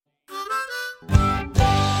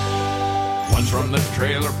One's from the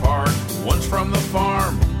trailer park, one's from the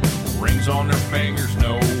farm. Rings on their fingers,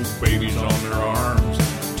 no babies on their arms.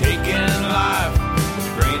 Taking life with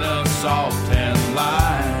a grain of salt and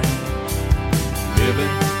lime.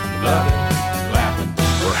 Living, loving, laughing,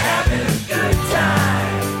 we're having a good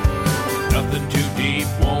time. Nothing too deep,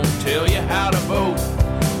 won't tell you how to vote.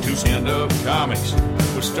 Two stand-up comics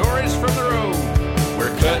with stories from the road.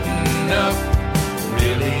 We're cutting up,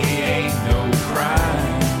 really ain't no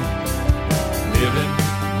crime. Living,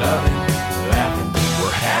 loving, laughing,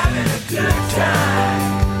 we're having a good time.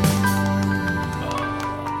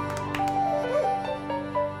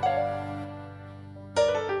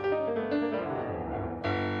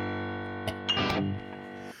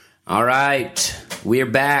 All right, we're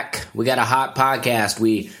back. We got a hot podcast.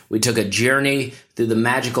 We took a journey through the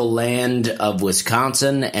magical land of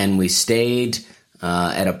Wisconsin, and we stayed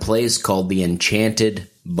at a place called the Enchanted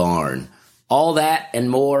Barn. All that and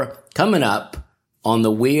more coming up on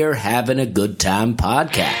the We're Having a Good Time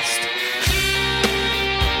podcast.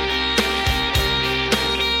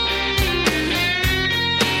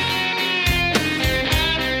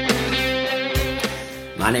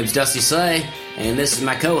 My name's Dusty Slay, and this is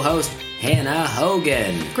my co-host, Hannah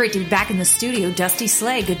Hogan. Great to be back in the studio, Dusty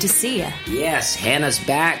Slay. Good to see you. Yes, Hannah's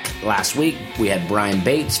back. Last week, we had Brian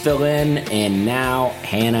Bates fill in, and now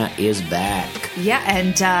Hannah is back. Yeah,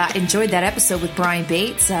 and enjoyed that episode with Brian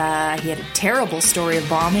Bates. He had a terrible story of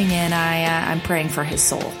bombing, and I'm praying for his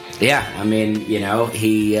soul. Yeah, I mean, you know,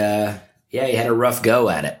 he had a rough go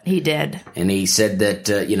at it. He did. And he said that,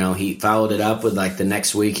 he followed it up with, like, the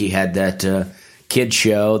next week he had that kid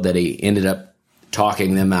show that he ended up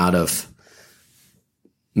talking them out of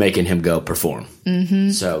making him go perform.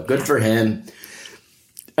 Mm-hmm. So good for him.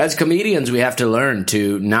 As comedians, we have to learn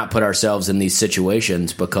to not put ourselves in these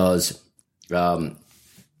situations because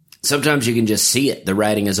sometimes you can just see it. The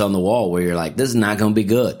writing is on the wall where you're like, this is not going to be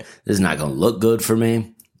good. This is not going to look good for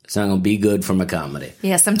me. It's not going to be good from a comedy.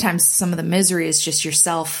 Yeah, sometimes some of the misery is just your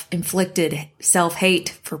self-inflicted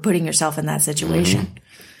self-hate for putting yourself in that situation. Mm-hmm.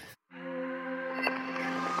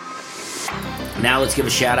 Now let's give a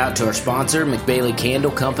shout out to our sponsor, McBailey Candle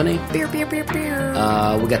Company. Beer, beer, beer, beer.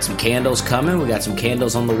 We got some candles coming. We got some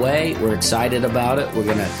candles on the way. We're excited about it.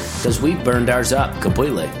 Because we burned ours up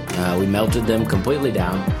completely. We melted them completely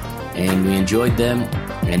down, and we enjoyed them.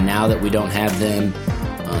 And now that we don't have them,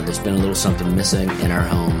 there's been a little something missing in our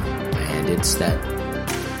home, and it's that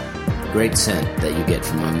great scent that you get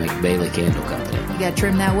from a McBailey Candle Company. You got to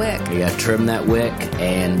trim that wick. You got to trim that wick,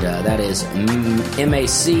 and that is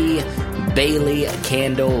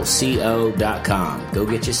MacBaileyCandleCo.com. Go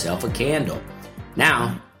get yourself a candle.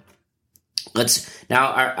 Now, I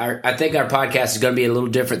think our podcast is going to be a little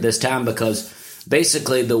different this time because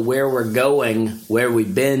basically the Where We're Going, Where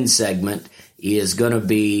We've Been segment is going to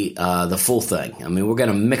be the full thing. I mean, we're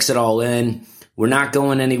going to mix it all in. We're not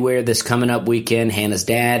going anywhere this coming up weekend. Hannah's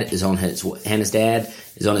dad is on his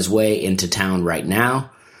way into town right now.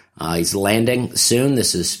 He's landing soon.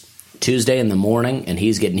 This is Tuesday in the morning, and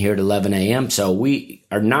he's getting here at 11 a.m. So we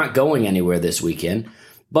are not going anywhere this weekend,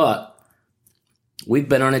 but we've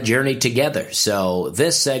been on a journey together. So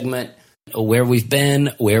this segment, where we've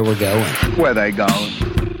been, where we're going. Where they going?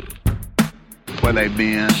 Where they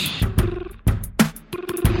been?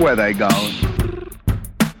 Where they going?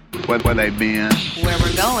 Where they been? Where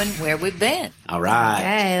we're going, where we've been. All right.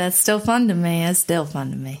 Hey, that's still fun to me. It's still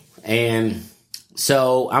fun to me. And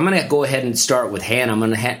so I'm going to go ahead and start with Hannah. I'm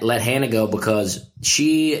going to let Hannah go because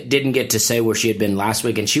she didn't get to say where she had been last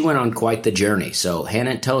week, and she went on quite the journey. So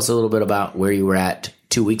Hannah, tell us a little bit about where you were at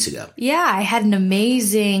 2 weeks ago. Yeah, I had an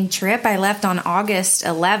amazing trip. I left on August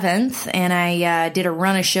 11th, and I did a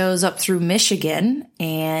run of shows up through Michigan.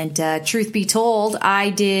 And truth be told, I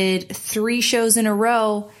did 3 shows in a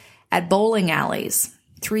row at bowling alleys,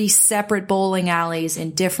 3 separate bowling alleys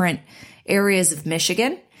in different areas of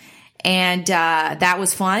Michigan. And that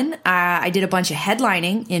was fun. I did a bunch of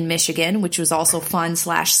headlining in Michigan, which was also fun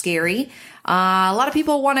 / scary. A lot of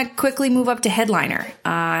people want to quickly move up to headliner.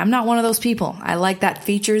 I'm not one of those people. I like that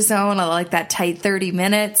feature zone. I like that tight 30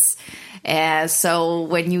 minutes. So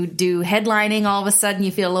when you do headlining, all of a sudden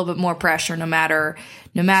you feel a little bit more pressure no matter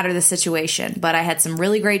the situation. But I had some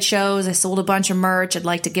really great shows. I sold a bunch of merch. I'd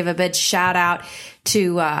like to give a big shout out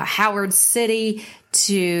to Howard City,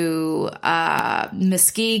 to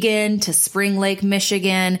Muskegon, to Spring Lake,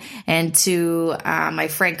 Michigan, and to my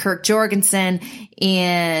friend Kirk Jorgensen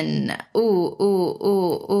in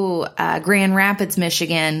Grand Rapids,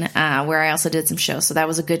 Michigan, where I also did some shows. So that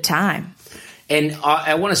was a good time. And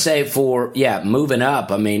I want to say moving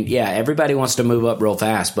up, I mean, everybody wants to move up real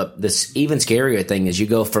fast, but this even scarier thing is you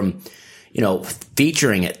go from,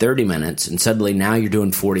 featuring at 30 minutes, and suddenly now you're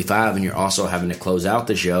doing 45 and you're also having to close out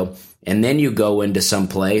the show. And then you go into some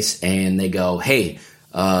place and they go, hey,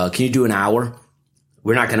 can you do an hour?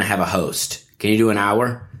 We're not going to have a host. Can you do an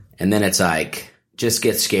hour? And then it's like, just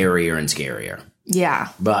gets scarier and scarier. Yeah.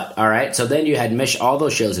 But all right. So then you had all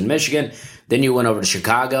those shows in Michigan. Then you went over to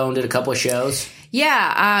Chicago and did a couple of shows.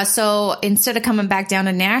 Yeah. So instead of coming back down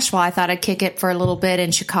to Nashville, I thought I'd kick it for a little bit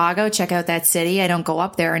in Chicago, check out that city. I don't go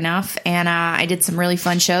up there enough. And I did some really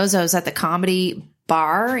fun shows. I was at the Comedy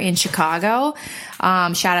Bar in Chicago.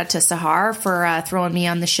 Shout out to Sahar for throwing me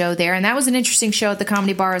on the show there. And that was an interesting show at the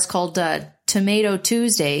Comedy Bar. It's called Tomato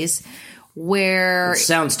Tuesdays, where... It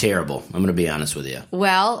sounds terrible. I'm going to be honest with you.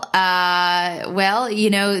 Well, the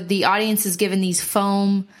audience is given these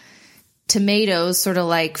foam tomatoes, sort of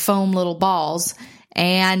like foam little balls.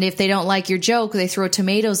 And if they don't like your joke, they throw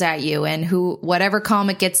tomatoes at you. And whatever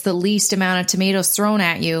comic gets the least amount of tomatoes thrown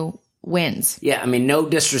at you wins. Yeah, I mean, no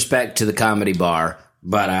disrespect to the Comedy Bar,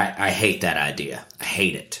 but I hate that idea. I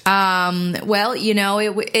hate it. Well,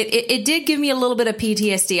 it did give me a little bit of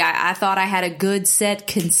PTSD. I thought I had a good set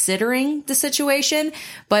considering the situation,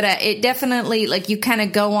 but it definitely, like, you kind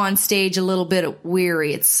of go on stage a little bit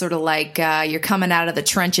weary. It's sort of like you're coming out of the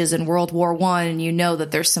trenches in World War I, and you know that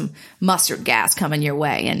there's some mustard gas coming your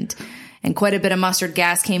way, and quite a bit of mustard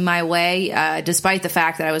gas came my way, despite the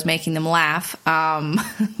fact that I was making them laugh.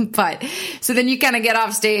 But so then you kind of get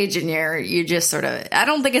off stage and you just sort of, I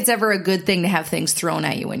don't think it's ever a good thing to have things thrown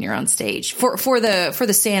at you when you're on stage for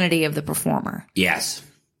the sanity of the performer. Yes.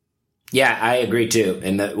 Yeah, I agree too.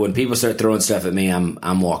 And when people start throwing stuff at me,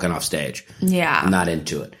 I'm walking off stage. Yeah. I'm not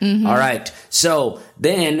into it. Mm-hmm. All right. So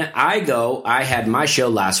then I had my show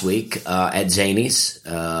last week at Zany's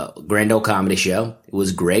Grand Ole Comedy Show. It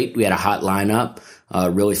was great. We had a hot lineup,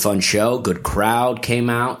 really fun show. Good crowd came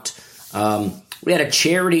out. We had a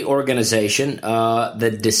charity organization,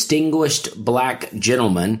 the Distinguished Black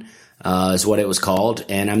Gentleman is what it was called.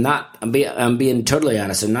 And I'm being totally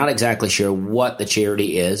honest. I'm not exactly sure what the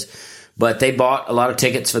charity is. But they bought a lot of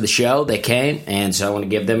tickets for the show. They came, and so I want to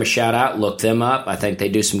give them a shout-out, look them up. I think they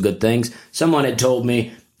do some good things. Someone had told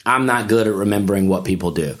me I'm not good at remembering what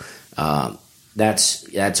people do.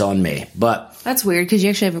 That's on me. But that's weird because you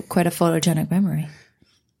actually have quite a photogenic memory.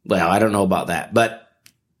 Well, I don't know about that. But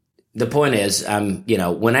the point is,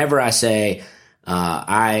 whenever I say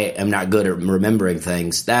I am not good at remembering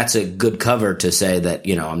things, that's a good cover to say that,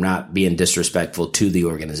 I'm not being disrespectful to the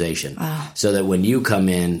organization. Oh. So that when you come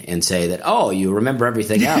in and say that, oh, you remember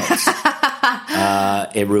everything else,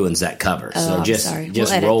 it ruins that cover. So just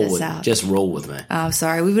roll with me. Oh,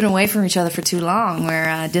 sorry. We've been away from each other for too long.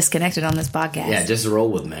 We're disconnected on this podcast. Yeah, just roll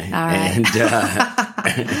with me. All right. And,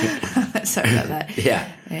 sorry about that.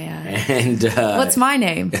 Yeah. And what's my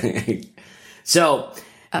name? So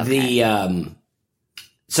okay.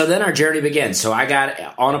 So then our journey begins. So I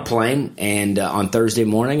got on a plane and on Thursday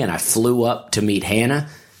morning, and I flew up to meet Hannah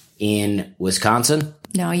in Wisconsin.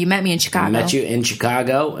 No, you met me in Chicago. I met you in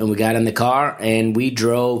Chicago, and we got in the car, and we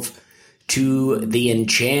drove to the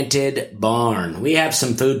Enchanted Barn. We have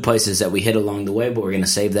some food places that we hit along the way, but we're going to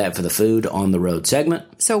save that for the food on the road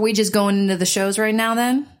segment. So are we just going into the shows right now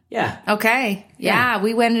then? Yeah. Okay. Yeah,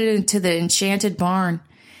 we went into the Enchanted Barn,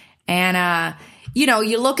 and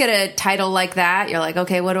you look at a title like that, you're like,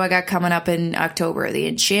 okay, what do I got coming up in October? The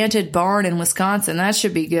Enchanted Barn in Wisconsin. That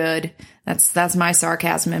should be good. That's my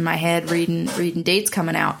sarcasm in my head reading dates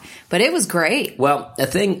coming out. But it was great. Well, the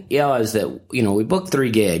thing, is that, we booked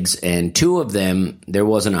 3 gigs, and 2 of them, there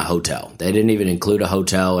wasn't a hotel. They didn't even include a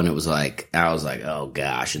hotel, and I was like, oh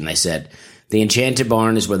gosh. And they said, the Enchanted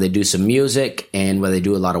Barn is where they do some music and where they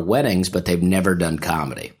do a lot of weddings, but they've never done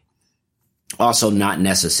comedy. Also, not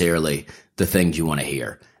necessarily the things you want to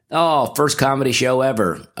hear. Oh, first comedy show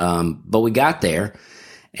ever. But we got there,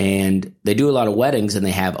 and they do a lot of weddings, and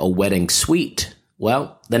they have a wedding suite.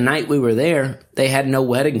 Well, the night we were there, they had no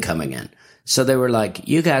wedding coming in. So they were like,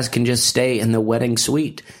 you guys can just stay in the wedding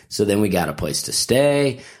suite. So then we got a place to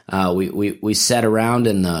stay. We sat around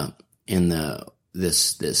in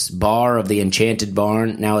this bar of the Enchanted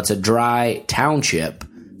Barn. Now it's a dry township,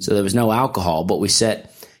 so there was no alcohol, but we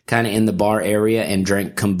sat kind of in the bar area and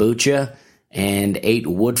drank kombucha and ate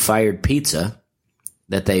wood-fired pizza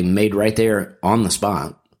that they made right there on the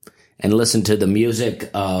spot, and listened to the music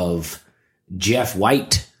of Jeff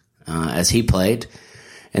White as he played.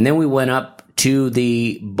 And then we went up to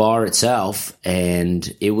the bar itself,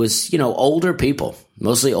 and it was, older people,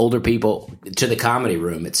 mostly older people, to the comedy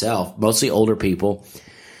room itself, mostly older people.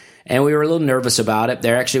 And we were a little nervous about it.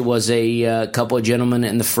 There actually was a couple of gentlemen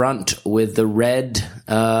in the front with the red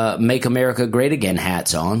Make America Great Again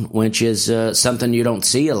hats on, which is something you don't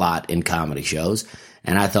see a lot in comedy shows.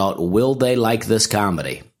 And I thought, will they like this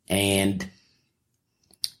comedy? And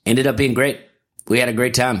ended up being great. We had a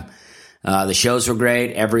great time. The shows were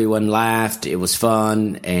great. Everyone laughed. It was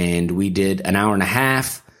fun. And we did an hour and a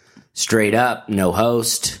half straight up, no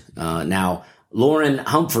host. Now, Lauren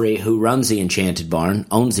Humphrey, who runs the Enchanted Barn,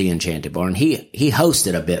 owns the Enchanted Barn, he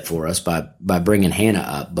hosted a bit for us by bringing Hannah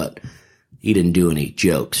up, but he didn't do any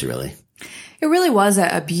jokes, really. It really was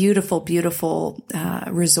a beautiful, beautiful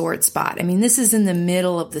resort spot. I mean, this is in the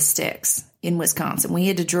middle of the sticks in Wisconsin. We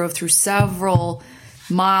had to drove through several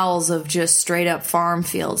miles of just straight up farm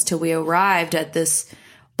fields till we arrived at this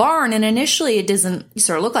barn. And initially it doesn't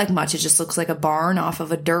sort of look like much. It just looks like a barn off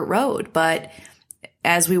of a dirt road. But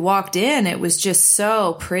as we walked in, it was just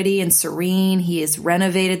so pretty and serene. He has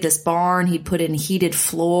renovated this barn. He put in heated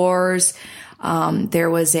floors. There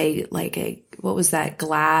was what was that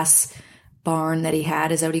glass barn that he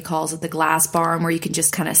had? Is that what he calls it? The glass barn where you can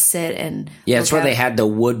just kind of sit and it's where they had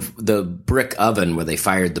the brick oven where they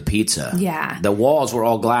fired the pizza. Yeah. The walls were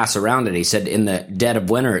all glass around it. He said in the dead of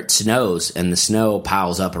winter it snows and the snow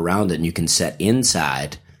piles up around it and you can sit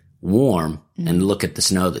inside warm and look at the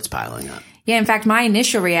snow that's piling up. Yeah, in fact, my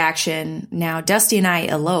initial reaction, now Dusty and I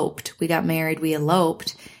eloped. We got married, we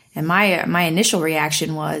eloped. And my initial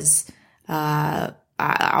reaction was, I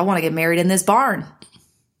want to get married in this barn.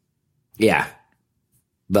 Yeah.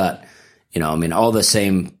 But, all the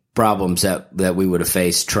same problems that we would have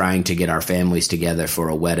faced trying to get our families together for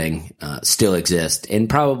a wedding still exist, and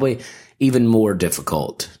probably even more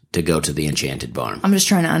difficult to go to the Enchanted Barn. I'm just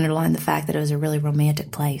trying to underline the fact that it was a really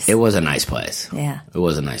romantic place. It was a nice place. Yeah. It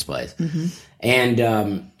was a nice place. Mm-hmm.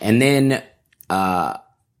 And then,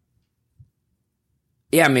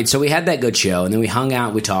 so we had that good show, and then we hung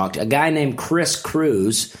out, we talked. A guy named Chris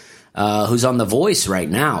Cruz, who's on The Voice right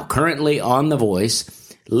now, currently on The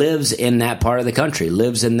Voice, lives in that part of the country,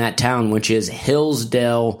 lives in that town, which is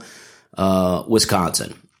Hillsdale,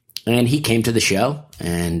 Wisconsin. And he came to the show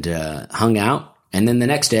and hung out. And then the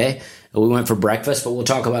next day, we went for breakfast, but we'll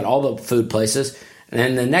talk about all the food places. And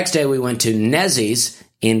then the next day, we went to Nezzy's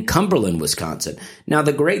in Cumberland, Wisconsin. Now,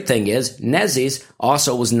 the great thing is, Nezzy's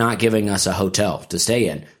also was not giving us a hotel to stay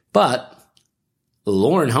in. But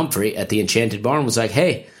Lauren Humphrey at the Enchanted Barn was like,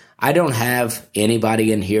 hey, I don't have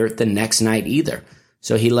anybody in here the next night either.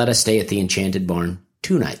 So he let us stay at the Enchanted Barn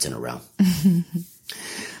 2 nights in a row.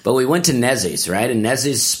 But we went to Nezzy's, right? And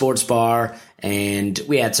Nezzy's sports bar, and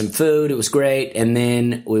we had some food. It was great. And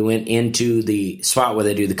then we went into the spot where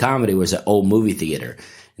they do the comedy, was an old movie theater.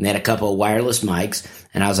 And they had a couple of wireless mics.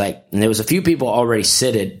 And I was like, and there was a few people already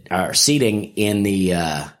seating in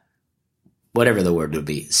the, whatever the word would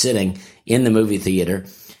be, sitting in the movie theater.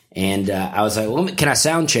 And I was like, well, can I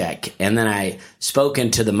sound check? And then I spoke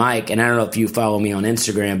into the mic. And I don't know if you follow me on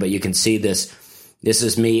Instagram, but you can see this. This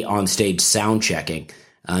is me on stage sound checking.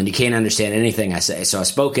 And you can't understand anything I say. So I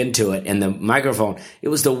spoke into it, and the microphone, it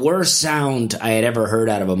was the worst sound I had ever heard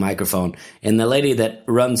out of a microphone. And the lady that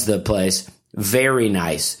runs the place, very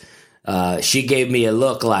nice. She gave me a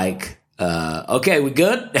look like, okay, we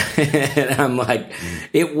good? And I'm like,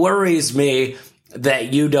 it worries me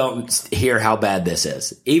that you don't hear how bad this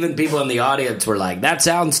is. Even people in the audience were like, that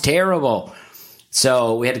sounds terrible.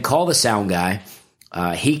 So we had to call the sound guy.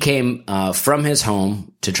 He came from his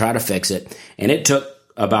home to try to fix it, and it took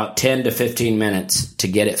about 10 to 15 minutes to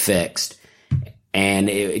get it fixed. And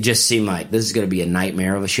it just seemed like this is going to be a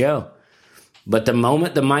nightmare of a show. But the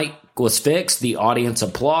moment the mic was fixed, the audience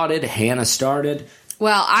applauded. Hannah started.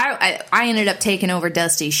 Well, I ended up taking over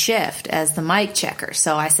Dusty's shift as the mic checker.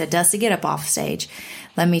 So I said, Dusty, get up off stage.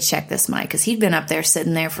 Let me check this mic. Because he'd been up there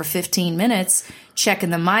sitting there for 15 minutes checking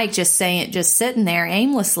the mic, just sitting there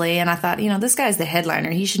aimlessly. And I thought, this guy's the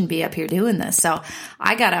headliner. He shouldn't be up here doing this. So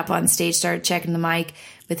I got up on stage, started checking the mic.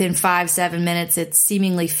 Within 5-7 minutes, it's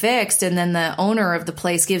seemingly fixed. And then the owner of the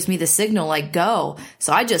place gives me the signal, like, go.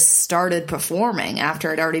 So I just started performing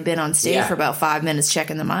after I'd already been on stage for about 5 minutes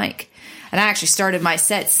checking the mic. And I actually started my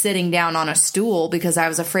set sitting down on a stool because I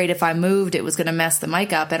was afraid if I moved, it was going to mess the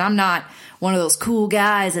mic up. And I'm not one of those cool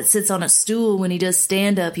guys that sits on a stool when he does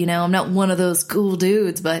stand up. I'm not one of those cool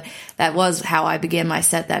dudes, but that was how I began my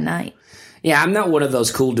set that night. Yeah, I'm not one of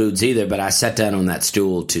those cool dudes either, but I sat down on that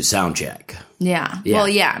stool to sound check. Yeah. Well,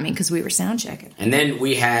 yeah, because we were sound checking. And then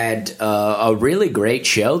we had a really great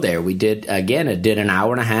show there. We did an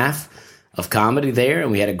hour and a half of comedy there, and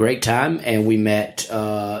we had a great time. And we met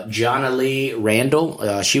Jonna Lee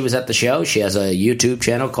Randall. She was at the show. She has a YouTube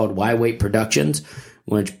channel called Why Wait Productions,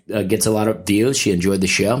 which gets a lot of views. She enjoyed the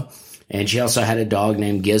show. And she also had a dog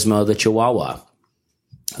named Gizmo the Chihuahua,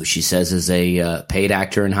 who she says is a paid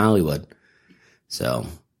actor in Hollywood. So...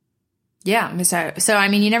 yeah. So, I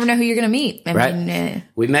mean, you never know who you're going to meet. I mean,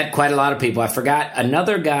 we met quite a lot of people. I forgot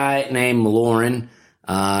another guy named Lauren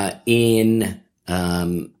in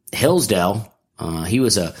Hillsdale. He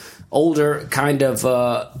was a older kind of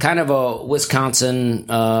a Wisconsin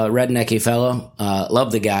rednecky fellow.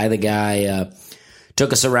 Loved the guy. The guy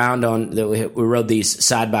took us around we rode these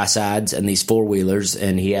side by sides and these 4-wheelers,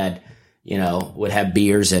 and he had, would have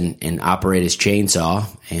beers and operate his chainsaw.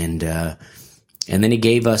 And then he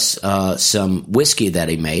gave us some whiskey that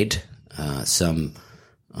he made.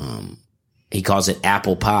 He calls it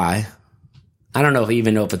apple pie. I don't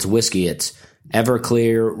even know if it's whiskey. It's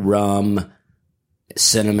Everclear, rum,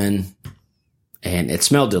 cinnamon, and it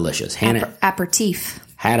smelled delicious. Hannah aperitif.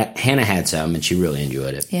 Hannah had some, and she really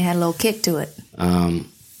enjoyed it. It had a little kick to it.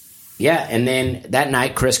 Yeah, and then that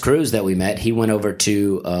night, Chris Cruz that we met, he went over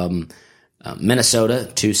to Minnesota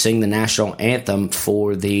to sing the national anthem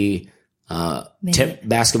for the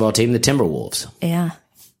basketball team, the Timberwolves. Yeah.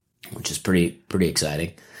 Which is pretty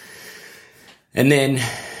exciting. And then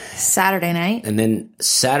Saturday night. And then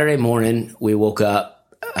Saturday morning, we woke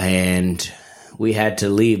up and we had to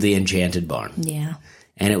leave the Enchanted Barn. Yeah.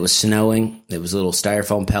 And it was snowing. There was little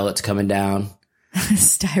styrofoam pellets coming down.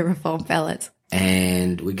 Styrofoam pellets.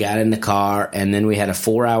 And we got in the car, and then we had a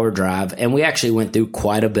 4-hour drive, and we actually went through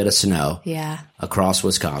quite a bit of snow. Yeah. Across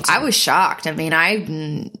Wisconsin. I was shocked. I mean,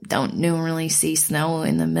 I don't normally see snow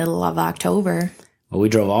in the middle of October. Well, we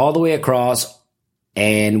drove all the way across,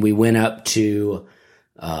 and we went up to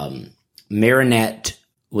Marinette,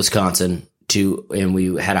 Wisconsin, and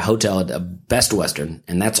we had a hotel at Best Western,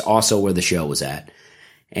 and that's also where the show was at.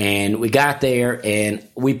 And we got there, and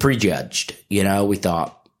we prejudged. We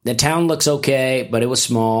thought, the town looks okay, but it was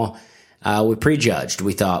small. We prejudged.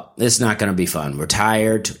 We thought, this is not going to be fun. We're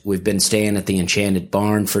tired. We've been staying at the Enchanted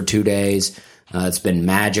Barn for 2 days. It's been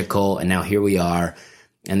magical, and now here we are.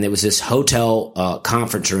 And there was this hotel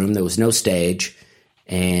conference room. There was no stage.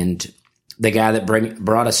 And the guy that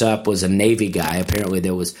brought us up was a Navy guy. Apparently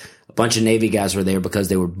there was a bunch of Navy guys were there because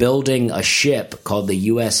they were building a ship called the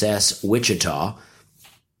USS Wichita.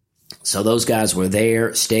 So those guys were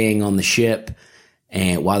there staying on the ship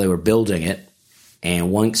and while they were building it.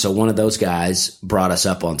 And one of those guys brought us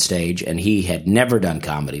up on stage, and he had never done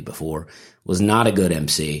comedy before, was not a good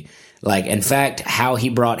MC. In fact, how he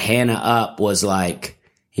brought Hannah up was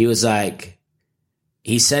he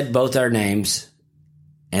said both our names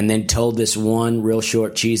and then told this one real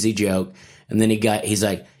short, cheesy joke. And then he's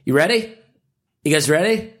like, you ready? You guys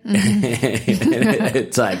ready? Mm-hmm.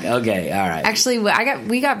 It's like, okay, all right. Actually,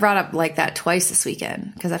 we got brought up like that twice this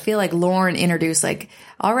weekend because I feel like Lauren introduced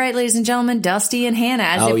all right, ladies and gentlemen, Dusty and Hannah,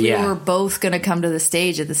 as if we were both going to come to the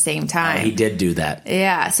stage at the same time. He did do that.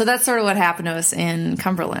 Yeah, so that's sort of what happened to us in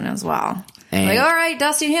Cumberland as well. And all right,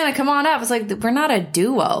 Dusty and Hannah, come on up. It's like, we're not a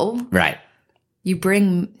duo. Right. You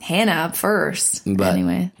bring Hannah up first.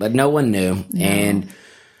 Anyway. But no one knew. No.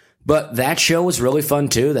 But that show was really fun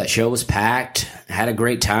too. That show was packed. Had a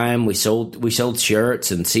great time. We sold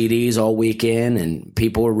shirts and CDs all weekend, and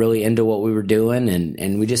people were really into what we were doing,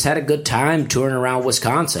 and we just had a good time touring around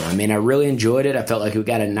Wisconsin. I mean, I really enjoyed it. I felt like we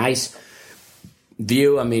got a nice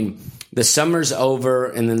view. I mean, the summer's over,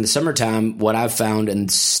 and then the summertime, what I've found in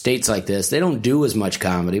states like this, they don't do as much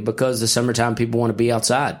comedy because the summertime people want to be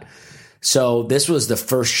outside. So this was the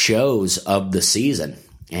first shows of the season,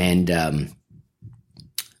 and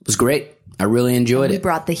it was great. I really enjoyed it. We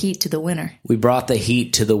brought the heat to the winter.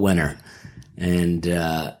 And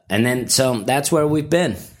then so that's where we've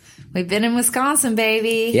been. We've been in Wisconsin,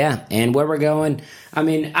 baby. Yeah, and where we're going, I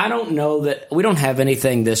mean, I don't know that we don't have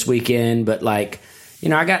anything this weekend, but I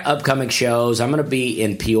got upcoming shows. I'm going to be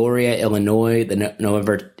in Peoria, Illinois, the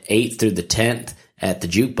November 8th through the 10th at the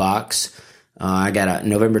Jukebox. I got a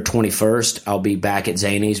November 21st. I'll be back at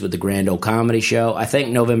Zany's with the Grand Ole Comedy Show. I think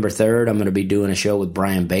November 3rd, I'm going to be doing a show with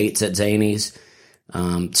Brian Bates at Zany's.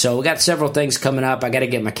 So we got several things coming up. I got to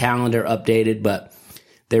get my calendar updated, but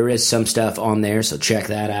there is some stuff on there, so check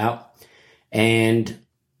that out. And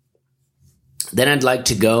then I'd like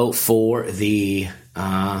to go for the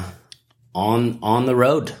on the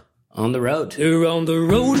road. On the road. You're on the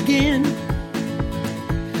road again.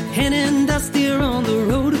 Hannah and Dusty are on the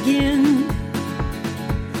road again.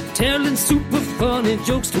 Telling super funny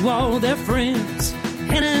jokes to all their friends.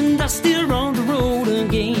 Hannah and Dusty are on the road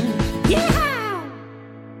again. Yeah!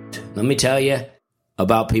 Let me tell you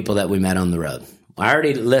about people that we met on the road. I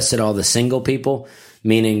already listed all the single people,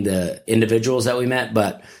 meaning the individuals that we met,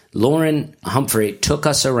 but Lauren Humphrey took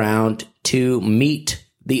us around to meet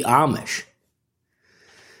the Amish.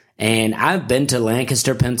 And I've been to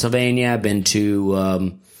Lancaster, Pennsylvania. I've been to,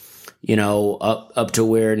 up to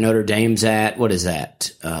where Notre Dame's at. What is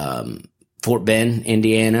that? Fort Bend,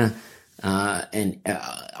 Indiana. And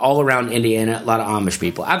all around Indiana, a lot of Amish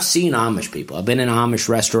people. I've seen Amish people. I've been in Amish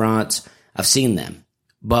restaurants. I've seen them.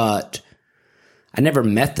 But I never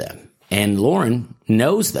met them. And Lauren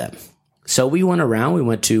knows them. So we went around. We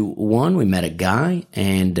went to one. We met a guy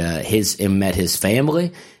and met his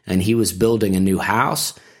family. And he was building a new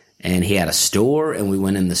house. And he had a store. And we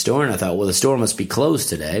went in the store. And I thought, well, the store must be closed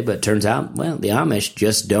today. But it turns out, well, the Amish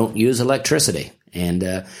just don't use electricity.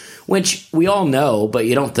 And which we all know, but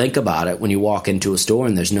you don't think about it when you walk into a store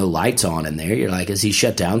and there's no lights on in there. You're like, is he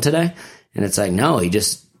shut down today? And it's like, no, he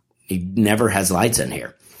never has lights in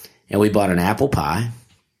here. And we bought an apple pie,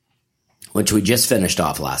 which we just finished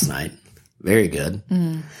off last night. Very good.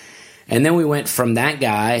 Mm. And then we went from that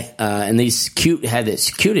guy, and had this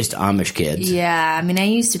cutest Amish kids. Yeah, I mean, I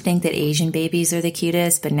used to think that Asian babies are the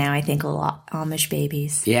cutest, but now I think a lot Amish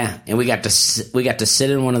babies. Yeah, and we got to sit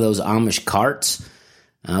in one of those Amish carts.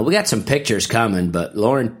 We got some pictures coming, but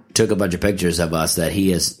Lauren took a bunch of pictures of us that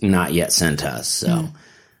he has not yet sent us. So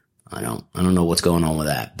I don't know what's going on with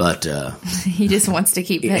that, but he just wants to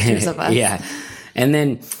keep pictures of us. Yeah, and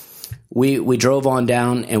then we drove on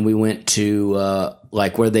down and we went to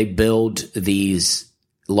where they build these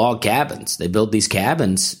log cabins. They build these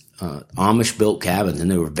cabins, Amish built cabins,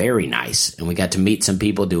 and they were very nice. And we got to meet some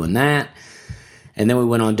people doing that. And then we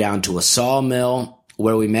went on down to a sawmill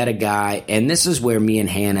where we met a guy. And this is where me and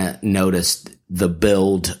Hannah noticed the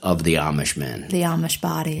build of the Amish men. The Amish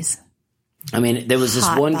bodies. I mean, there was this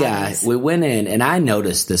one guy, we went in and I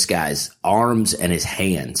noticed this guy's arms and his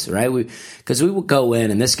hands, right? Because we would go in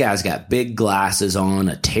and this guy's got big glasses on,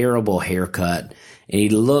 a terrible haircut, and he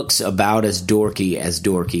looks about as dorky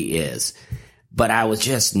is. But I was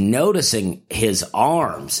just noticing his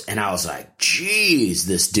arms and I was like, geez,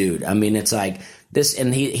 this dude. I mean, it's like this.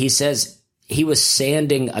 And he says he was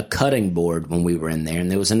sanding a cutting board when we were in there. And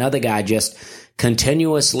there was another guy just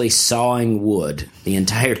continuously sawing wood the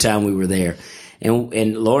entire time we were there.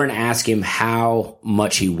 And Lauren asked him how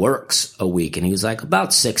much he works a week. And he was like,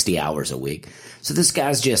 about 60 hours a week. So this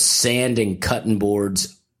guy's just sanding cutting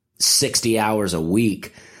boards 60 hours a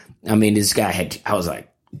week. I mean, this guy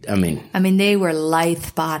they were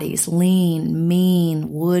lithe bodies, lean,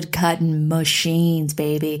 mean, wood cutting machines,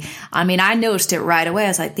 baby. I mean, I noticed it right away. I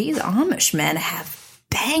was like, these Amish men have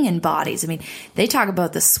banging bodies. I mean, they talk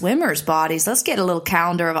about the swimmers' bodies. Let's get a little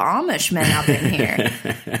calendar of Amish men up in here.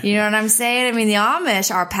 You know what I'm saying? I mean, the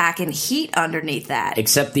Amish are packing heat underneath that.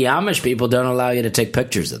 Except the Amish people don't allow you to take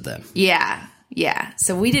pictures of them. Yeah.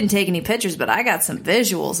 So we didn't take any pictures, but I got some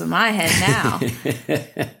visuals in my head now.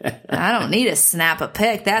 I don't need to snap a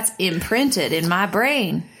pic. That's imprinted in my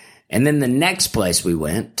brain. And then the next place we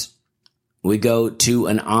went, we go to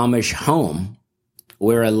an Amish home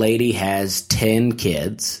where a lady has 10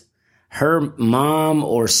 kids. Her mom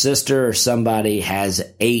or sister or somebody has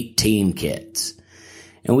 18 kids.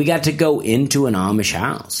 And we got to go into an Amish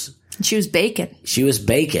house. She was baking. She was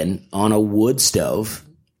baking on a wood stove.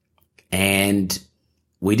 And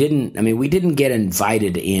we didn't get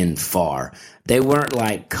invited in far. They weren't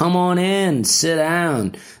like, come on in, sit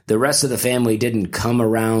down. The rest of the family didn't come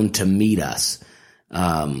around to meet us.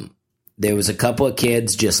 There was a couple of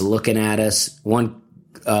kids just looking at us. One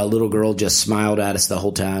little girl just smiled at us the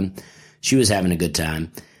whole time. She was having a good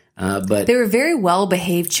time. But they were very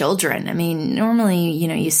well-behaved children. I mean, normally,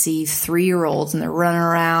 you see 3-year-olds and they're running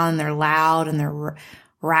around, they're loud and they're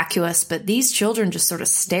raucous, but these children just sort of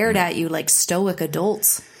stared at you like stoic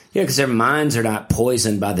adults. Yeah, because their minds are not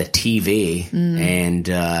poisoned by the TV. And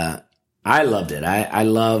I loved it. I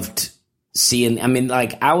loved seeing. I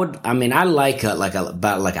like about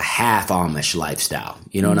a half Amish lifestyle.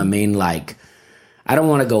 You know what I mean? Like, I don't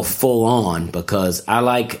want to go full on because I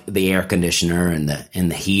like the air conditioner and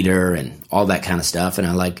the heater and all that kind of stuff, and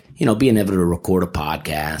I like being able to record a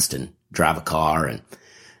podcast and drive a car and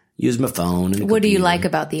use my phone. And what do you like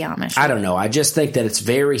about the Amish? I don't know. I just think that it's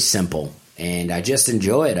very simple, and I just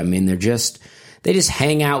enjoy it. I mean, they just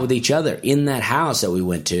hang out with each other in that house that we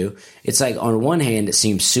went to. It's like, on one hand, it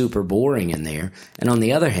seems super boring in there, and on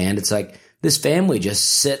the other hand, it's like this family just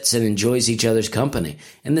sits and enjoys each other's company.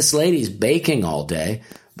 And this lady's baking all day,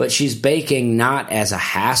 but she's baking not as a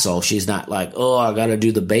hassle. She's not like, oh, I got to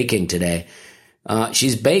do the baking today.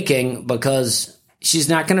 She's baking because she's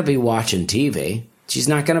not going to be watching TV. She's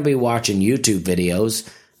not going to be watching YouTube videos.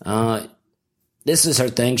 This is her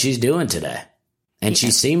thing she's doing today. And she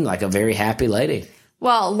seemed like a very happy lady.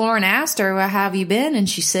 Well, Lauren asked her, well, how have you been? And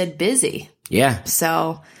she said busy. Yeah.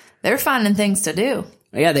 So they're finding things to do.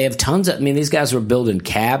 Yeah, they have tons of, these guys were building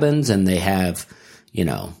cabins and they have,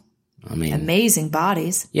 amazing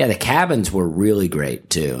bodies. Yeah, the cabins were really great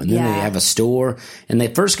too. And then they have a store. And the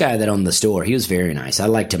first guy that owned the store, he was very nice. I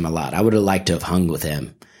liked him a lot. I would have liked to have hung with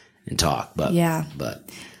him and talked. But yeah,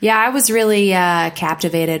 I was really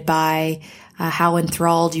captivated by how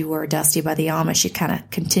enthralled you were, Dusty, by the Amish. You kind of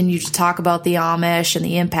continued to talk about the Amish and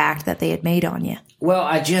the impact that they had made on you. Well,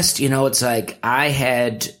 I just, it's like I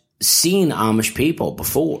had seen Amish people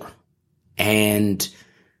before,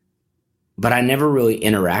 but I never really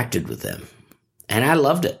interacted with them, and I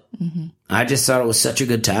loved it. Mm-hmm. I just thought it was such a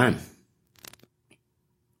good time.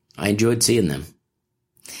 I enjoyed seeing them.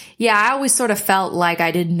 Yeah, I always sort of felt like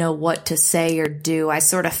I didn't know what to say or do. I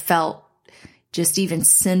sort of felt just even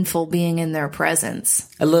sinful being in their presence.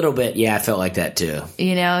 A little bit, yeah, I felt like that too.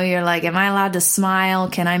 You're like, am I allowed to smile?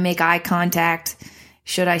 Can I make eye contact?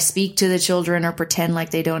 Should I speak to the children or pretend like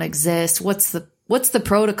they don't exist? What's the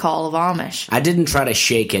protocol of Amish? I didn't try to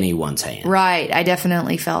shake anyone's hand. Right. I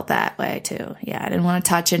definitely felt that way too. Yeah. I didn't want to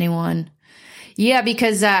touch anyone. Yeah.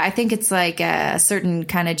 Because I think it's like a certain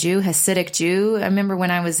kind of Jew, Hasidic Jew. I remember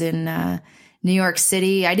when I was in New York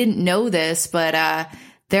City, I didn't know this, but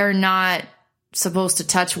they're not supposed to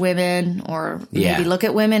touch women or maybe look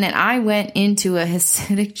at women. And I went into a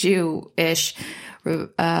Hasidic Jew-ish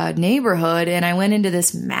neighborhood, and I went into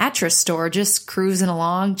this mattress store, just cruising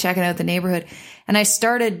along, checking out the neighborhood, and I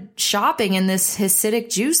started shopping in this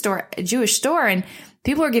Hasidic Jewish store, and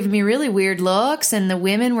people were giving me really weird looks, and the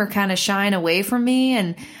women were kind of shying away from me,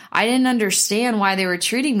 and I didn't understand why they were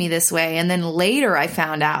treating me this way. And then later I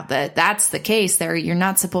found out that that's the case. You're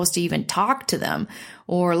not supposed to even talk to them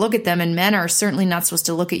or look at them, and men are certainly not supposed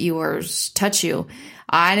to look at you or touch you.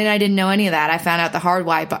 I didn't know any of that. I found out the hard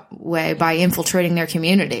way by infiltrating their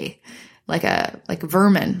community, like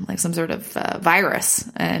vermin, like some sort of virus.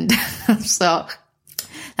 And so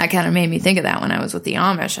that kind of made me think of that when I was with the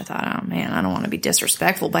Amish. I thought, oh man, I don't want to be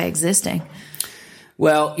disrespectful by existing.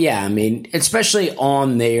 Well, yeah, especially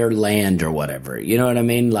on their land or whatever. You know what I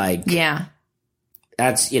mean? Like, yeah.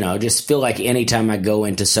 That's, just feel like anytime I go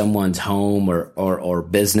into someone's home or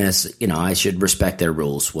business, I should respect their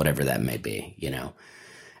rules, whatever that may be,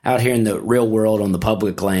 Out here in the real world on the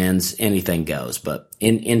public lands, anything goes. But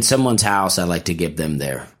in someone's house, I like to give them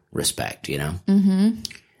their respect, Mm-hmm.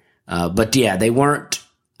 But yeah, they weren't,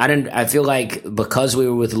 I feel like because we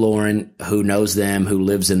were with Lauren, who knows them, who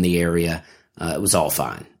lives in the area, it was all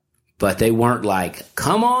fine. But they weren't like,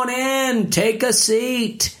 come on in, take a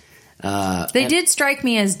seat. They did strike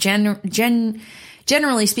me as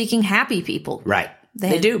generally speaking, happy people. Right.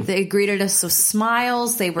 They do. They greeted us with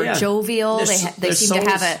smiles. They were jovial. They seemed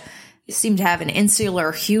to have an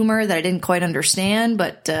insular humor that I didn't quite understand,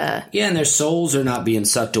 but and their souls are not being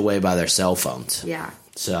sucked away by their cell phones. Yeah.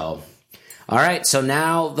 So, all right. So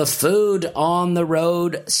now the food on the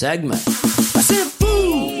road segment. I said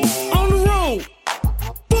food on the road.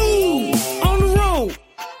 Food on the road.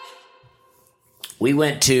 We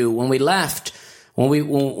went to, when we left,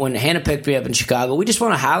 when Hannah picked me up in Chicago, we just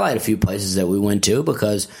want to highlight a few places that we went to,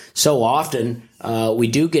 because so often we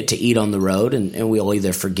do get to eat on the road and we'll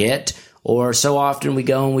either forget, or so often we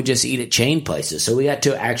go and we just eat at chain places. So we got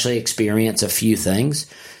to actually experience a few things.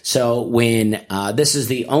 So when this is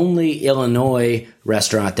the only Illinois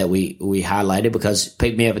restaurant that we highlighted, because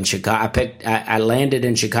picked me up in Chicago. I landed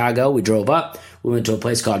in Chicago. We drove up. We went to a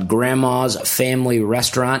place called Grandma's Family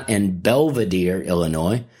Restaurant in Belvedere,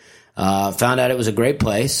 Illinois. Found out it was a great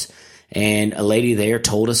place, and a lady there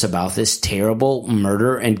told us about this terrible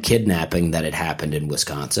murder and kidnapping that had happened in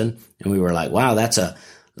Wisconsin. And we were like, wow, that's a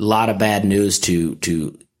lot of bad news to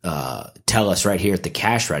tell us right here at the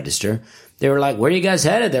cash register. They were like, where are you guys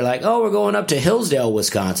headed? They're like, oh, we're going up to Hillsdale,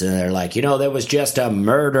 Wisconsin. And they're like, there was just a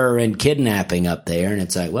murder and kidnapping up there. And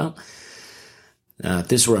it's like, well, if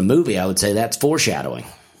this were a movie, I would say that's foreshadowing.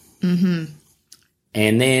 Mm-hmm.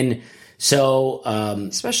 And then, so...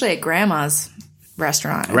 especially at Grandma's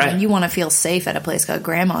restaurant. Right. You want to feel safe at a place called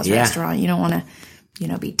Grandma's restaurant. You don't want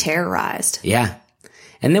to, be terrorized. Yeah.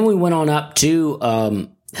 And then we went on up to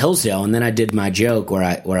Hillsdale, and then I did my joke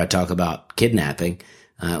where I talk about kidnapping,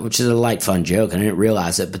 which is a light, fun joke, and I didn't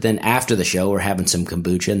realize it. But then after the show, we're having some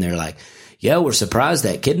kombucha, and they're like, yeah, we're surprised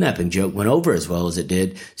that kidnapping joke went over as well as it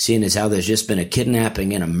did, seeing as how there's just been a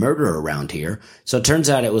kidnapping and a murder around here. So it turns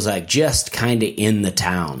out it was like just kind of in the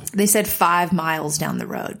town. They said 5 miles down the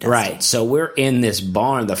road. Right. So we're in this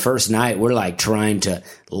barn. The first night, we're like trying to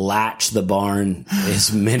latch the barn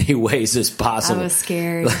as many ways as possible. I was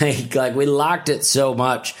scared. Like we locked it so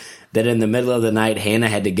much that in the middle of the night, Hannah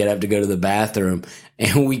had to get up to go to the bathroom.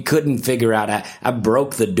 and we couldn't figure out. I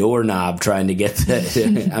broke the doorknob trying to get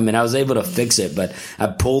the. I mean, I was able to fix it, but I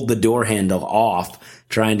pulled the door handle off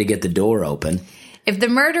trying to get the door open. If the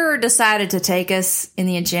murderer decided to take us in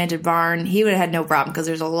the Enchanted Barn, he would have had no problem because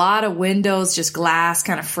there's a lot of windows, just glass,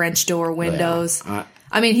 kind of French door windows.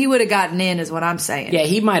 I mean, he would have gotten in, is what I'm saying. Yeah,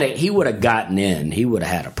 he would have gotten in. He would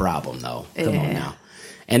have had a problem, though. Come on now.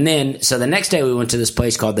 And then, so the next day we went to this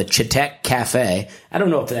place called the Chetek Cafe. I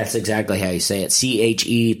don't know if that's exactly how you say it.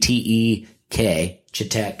 Chetek,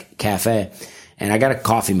 Chetek Cafe. And I got a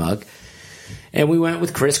coffee mug. And we went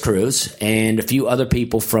with Chris Cruz and a few other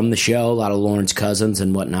people from the show, a lot of Lauren's cousins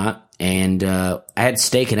and whatnot. And I had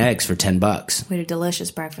steak and eggs for $10. We had a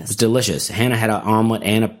delicious breakfast. It was delicious. Hannah had an omelet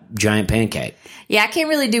and a giant pancake. Yeah, I can't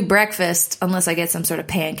really do breakfast unless I get some sort of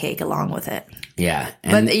pancake along with it. Yeah.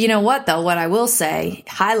 But you know what, though? What I will say,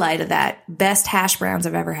 highlight of that, best hash browns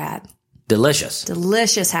I've ever had. Delicious.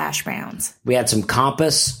 Delicious hash browns. We had some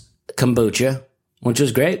Compass kombucha, which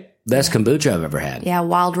was great. Best kombucha I've ever had. Yeah,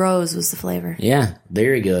 Wild Rose was the flavor. Yeah,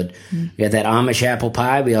 very good. We had that Amish apple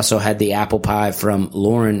pie. We also had the apple pie from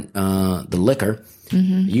Lauren, the liquor.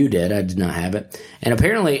 You did. I did not have it. And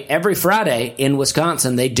apparently every Friday in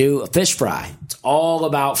Wisconsin, they do a fish fry. It's all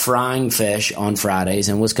about frying fish on Fridays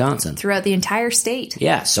in Wisconsin. Throughout the entire state.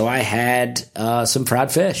 Yeah, so I had some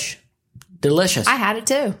fried fish. Delicious. I had it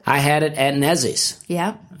too. I had it at Nezzy's.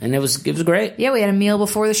 Yeah. And it was great. Yeah, we had a meal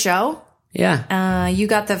before the show. Yeah. You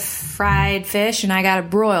got the fried fish and I got it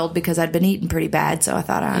broiled because I'd been eating pretty bad. So I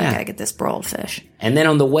thought, I gotta get this broiled fish. And then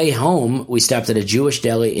on the way home, we stopped at a Jewish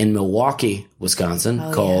deli in Milwaukee, Wisconsin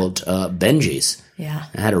called Benji's. Yeah.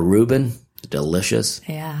 I had a Reuben. Delicious.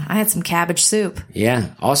 Yeah. I had some cabbage soup. Yeah.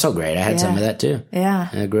 Also great. I had some of that too. Yeah.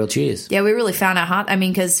 And grilled cheese. Yeah, we really found out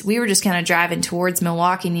because we were just kind of driving towards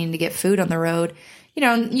Milwaukee needing to get food on the road. You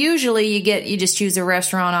know, usually you just choose a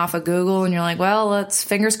restaurant off of Google and you're like, well, let's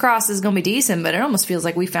fingers crossed it's going to be decent. But it almost feels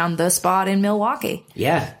like we found the spot in Milwaukee.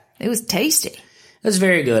 Yeah. It was tasty. It was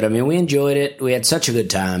very good. I mean, we enjoyed it. We had such a good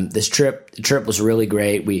time. The trip was really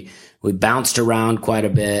great. We bounced around quite a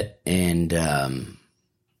bit and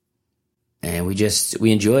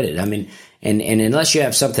we enjoyed it. I mean, and unless you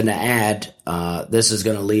have something to add, this is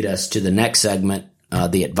going to lead us to the next segment,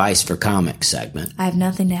 the Advice for Comics segment. I have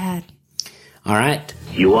nothing to add. All right.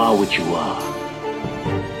 You are what you are.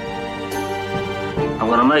 I'm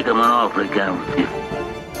gonna make him an offer again.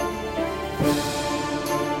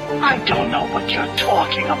 I don't know what you're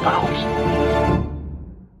talking about.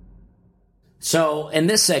 So in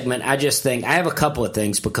this segment, I just think I have a couple of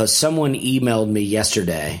things because someone emailed me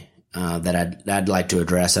yesterday that I'd like to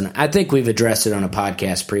address, and I think we've addressed it on a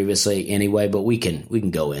podcast previously anyway, but we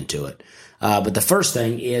can go into it. But the first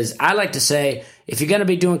thing is I like to say, if you're going to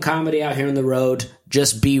be doing comedy out here on the road,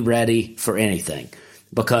 just be ready for anything.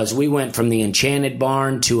 Because we went from the Enchanted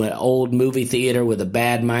Barn to an old movie theater with a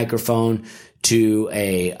bad microphone to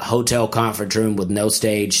a hotel conference room with no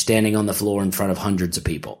stage, standing on the floor in front of hundreds of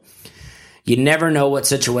people. You never know what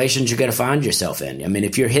situations you're going to find yourself in. I mean,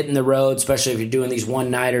 if you're hitting the road, especially if you're doing these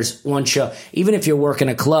one-nighters, one show, even if you're working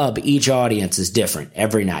a club, each audience is different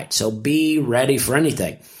every night. So be ready for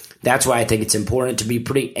anything. That's why I think it's important to be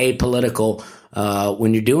pretty apolitical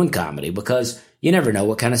when you're doing comedy, because you never know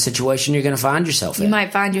what kind of situation you're going to find yourself in. You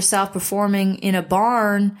might find yourself performing in a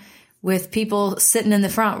barn with people sitting in the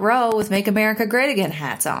front row with Make America Great Again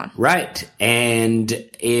hats on. Right. And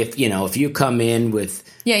if you come in with...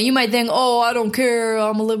 Yeah, you might think, I don't care,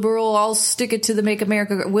 I'm a liberal, I'll stick it to the Make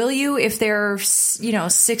America. Will you if they're,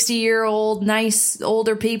 60-year-old, nice,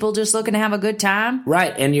 older people just looking to have a good time?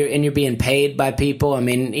 Right, and you're being paid by people. I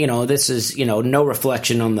mean, this is, no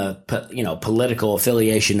reflection on the, political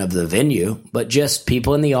affiliation of the venue, but just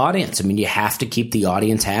people in the audience. I mean, you have to keep the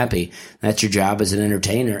audience happy. That's your job as an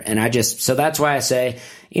entertainer. And so that's why I say,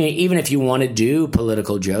 even if you want to do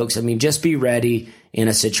political jokes, I mean, just be ready in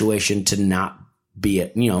a situation to not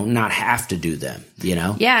not have to do them,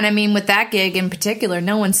 Yeah, and I mean, with that gig in particular,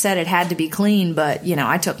 no one said it had to be clean, but,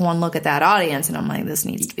 I took one look at that audience and I'm like, this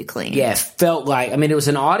needs to be clean. Yeah, it felt like, it was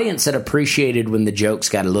an audience that appreciated when the jokes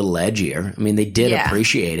got a little edgier. I mean, they did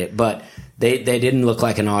appreciate it, but they didn't look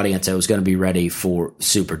like an audience that was going to be ready for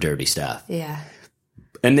super dirty stuff. Yeah.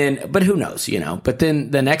 And then, but who knows, But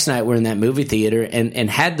then the next night we're in that movie theater and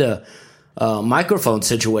had the microphone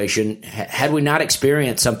situation, had we not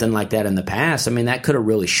experienced something like that in the past, that could have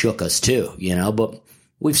really shook us too, but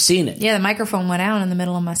we've seen it. Yeah, the microphone went out in the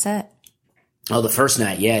middle of my set. Oh, the first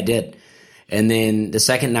night, yeah, it did. And then the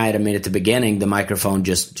second night, at the beginning, the microphone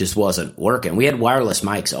just wasn't working. We had wireless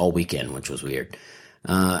mics all weekend, which was weird.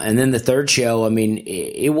 And then the third show,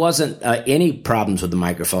 it wasn't any problems with the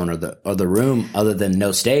microphone or the room other than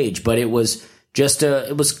no stage, but it was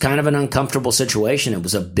it was kind of an uncomfortable situation. It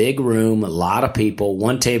was a big room, a lot of people,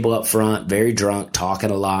 one table up front, very drunk,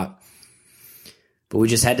 talking a lot. But we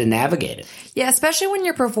just had to navigate it. Yeah, especially when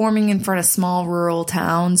you're performing in front of small rural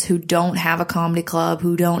towns who don't have a comedy club,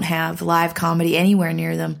 who don't have live comedy anywhere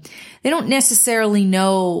near them. They don't necessarily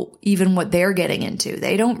know even what they're getting into.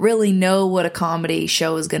 They don't really know what a comedy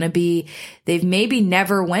show is going to be. They've maybe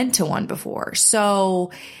never went to one before.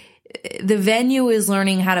 So the venue is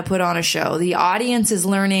learning how to put on a show. The audience is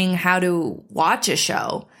learning how to watch a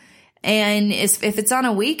show. And if it's on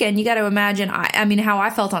a weekend, you got to imagine, I mean, how I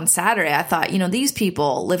felt on Saturday. I thought, these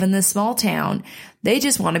people live in this small town. They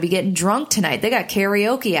just want to be getting drunk tonight. They got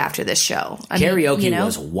karaoke after this show. Karaoke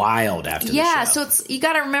was wild after the show. Yeah, so you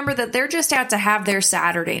got to remember that they're just out to have their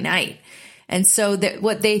Saturday night. And so that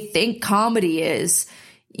what they think comedy is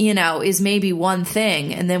maybe one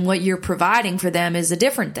thing. And then what you're providing for them is a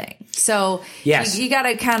different thing. So yes. you got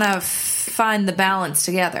to kind of find the balance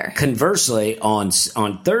together. Conversely, on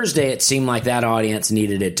Thursday, it seemed like that audience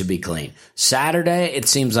needed it to be clean. Saturday, it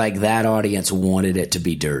seems like that audience wanted it to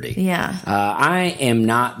be dirty. Yeah. I am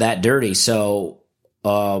not that dirty. So,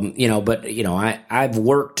 I've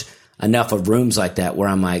worked enough of rooms like that where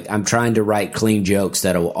I'm trying to write clean jokes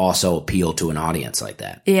that will also appeal to an audience like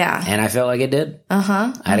that. Yeah. And I felt like it did.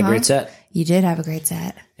 I had a great set. You did have a great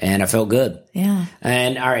set. And I felt good. Yeah.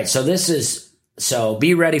 And all right, so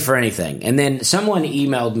be ready for anything. And then someone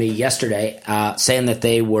emailed me yesterday saying that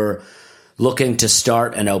they were looking to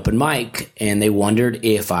start an open mic, and they wondered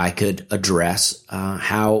if I could address if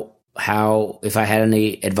I had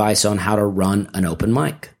any advice on how to run an open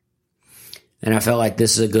mic. And I felt like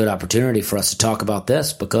this is a good opportunity for us to talk about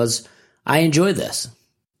this because I enjoy this.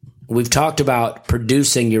 We've talked about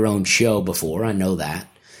producing your own show before, I know that.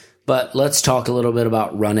 But let's talk a little bit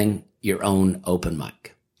about running your own open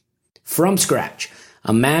mic. From scratch.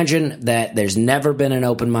 Imagine that there's never been an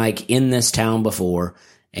open mic in this town before,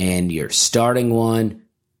 and you're starting one.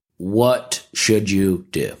 What should you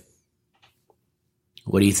do?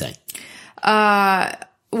 What do you think?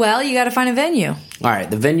 Well, you got to find a venue. All right,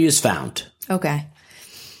 the venue's found. Okay.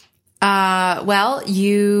 I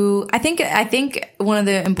think one of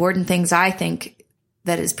the important things I think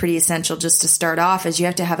that is pretty essential just to start off is you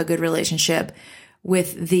have to have a good relationship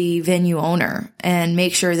with the venue owner and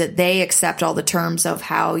make sure that they accept all the terms of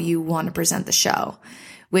how you want to present the show,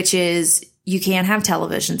 which is you can't have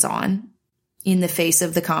televisions on in the face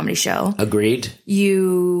of the comedy show. Agreed.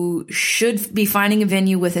 You should be finding a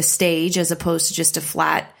venue with a stage as opposed to just a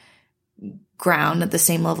flat ground at the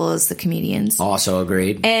same level as the comedians. Also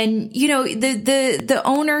agreed. And, the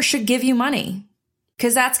owner should give you money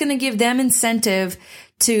because that's going to give them incentive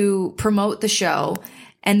to promote the show.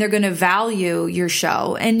 And they're going to value your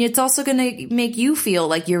show. And it's also going to make you feel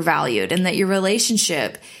like you're valued and that your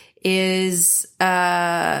relationship is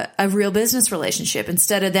a real business relationship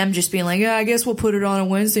instead of them just being like, yeah, I guess we'll put it on a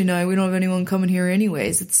Wednesday night. We don't have anyone coming here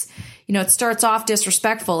anyways. It's, it starts off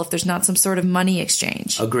disrespectful if there's not some sort of money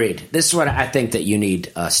exchange. Agreed. This is what I think that you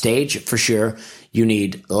need: a stage for sure. You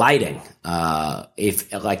need lighting.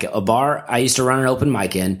 If like a bar, I used to run an open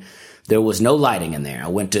mic in. There was no lighting in there. I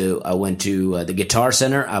went to the Guitar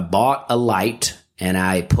Center. I bought a light and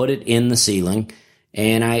I put it in the ceiling,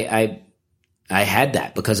 and I had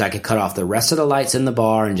that because I could cut off the rest of the lights in the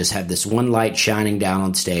bar and just have this one light shining down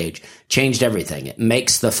on stage. Changed everything. It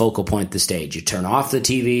makes the focal point the stage. You turn off the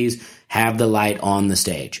TVs, have the light on the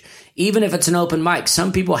stage. Even if it's an open mic,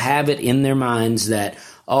 some people have it in their minds that,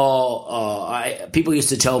 people used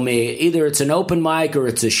to tell me either it's an open mic or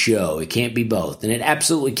it's a show. It can't be both. And it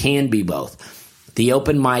absolutely can be both. The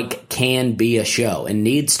open mic can be a show and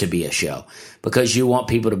needs to be a show because you want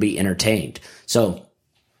people to be entertained. So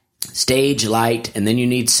stage, light, and then you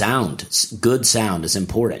need sound. Good sound is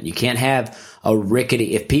important. You can't have a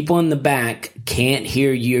rickety. If people in the back can't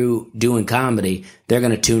hear you doing comedy, they're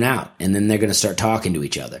going to tune out, and then they're going to start talking to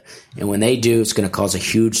each other. And when they do, it's going to cause a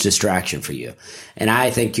huge distraction for you. And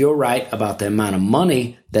I think you're right about the amount of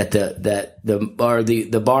money that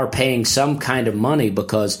the bar paying some kind of money,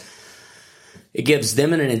 because it gives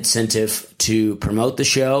them an incentive to promote the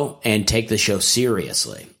show and take the show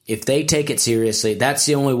seriously. If they take it seriously, that's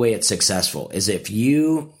the only way it's successful, is if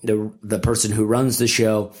you, the person who runs the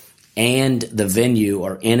show, and the venue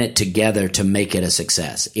are in it together to make it a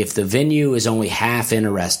success. If the venue is only half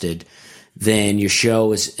interested, then your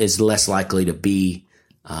show is less likely to be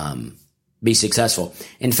successful.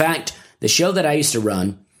 In fact, the show that I used to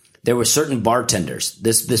run, there were certain bartenders.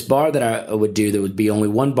 This bar that I would do, there would be only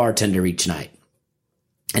one bartender each night.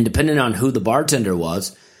 And depending on who the bartender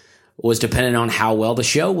was, was dependent on how well the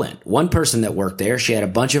show went. One person that worked there, she had a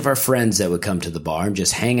bunch of her friends that would come to the bar and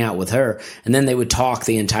just hang out with her, and then they would talk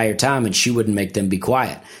the entire time, and she wouldn't make them be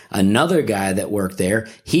quiet. Another guy that worked there,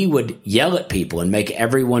 he would yell at people and make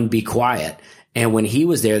everyone be quiet, and when he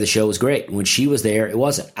was there, the show was great. When she was there, it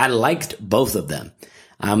wasn't. I liked both of them.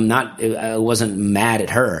 I wasn't mad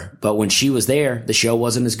at her, but when she was there, the show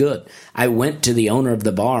wasn't as good. I went to the owner of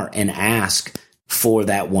the bar and asked for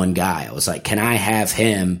that one guy. I was like, can I have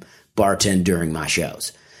him bartend during my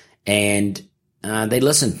shows? And they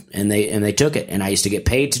listened, and they took it. And I used to get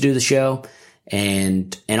paid to do the show.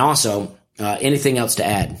 And also, anything else to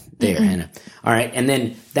add there, Hannah? All right. And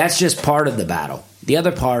then that's just part of the battle. The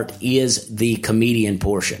other part is the comedian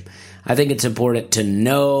portion. I think it's important to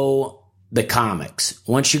know the comics.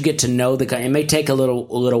 Once you get to know it may take a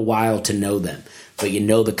little while to know them, but you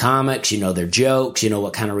know the comics, you know their jokes, you know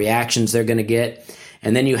what kind of reactions they're going to get.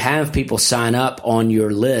 And then you have people sign up on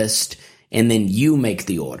your list, and then you make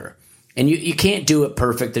the order. And you can't do it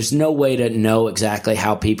perfect. There's no way to know exactly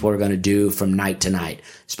how people are going to do from night to night,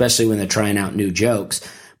 especially when they're trying out new jokes.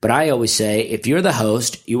 But I always say, if you're the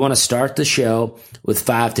host, you want to start the show with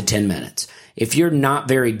 5 to 10 minutes. If you're not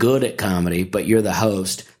very good at comedy, but you're the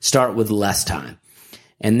host, start with less time.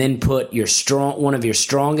 And then put one of your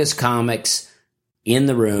strongest comics in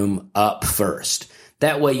the room up first.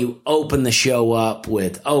 That way you open the show up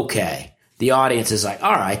with, okay, the audience is like,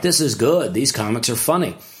 all right, this is good. These comics are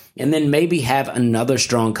funny. And then maybe have another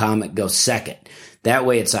strong comic go second. That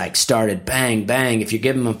way it's like started bang, bang. If you're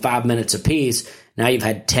giving them 5 minutes apiece, now you've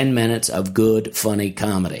had 10 minutes of good, funny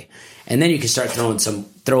comedy. And then you can start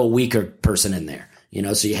throw a weaker person in there.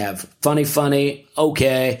 So you have funny,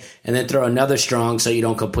 okay, and then throw another strong so you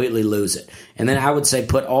don't completely lose it. And then I would say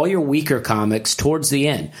put all your weaker comics towards the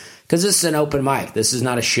end, because this is an open mic. This is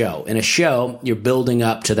not a show. In a show, you're building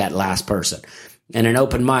up to that last person. In an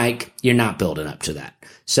open mic, you're not building up to that.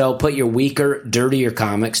 So put your weaker, dirtier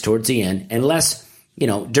comics towards the end. Unless,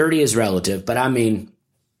 dirty is relative, but I mean,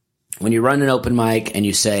 when you run an open mic and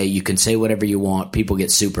you say you can say whatever you want, people get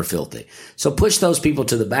super filthy. So push those people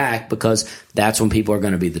to the back, because that's when people are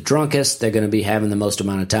going to be the drunkest. They're going to be having the most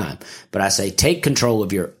amount of time. But I say take control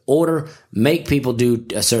of your order, make people do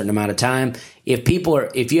a certain amount of time. If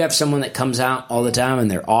you have someone that comes out all the time and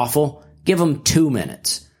they're awful, give them 2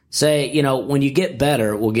 minutes. Say, when you get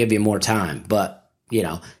better, we'll give you more time. But,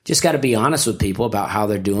 just got to be honest with people about how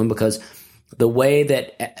they're doing, because the way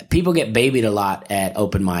that people get babied a lot at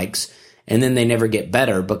open mics, and then they never get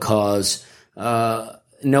better because no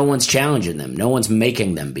one's challenging them. No one's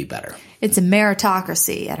making them be better. It's a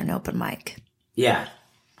meritocracy at an open mic. Yeah.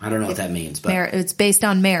 I don't know what that means, but it's based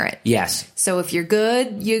on merit. Yes. So if you're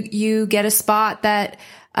good, you get a spot that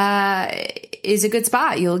is a good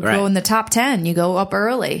spot. You'll go in the top 10. You go up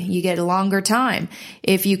early. You get a longer time.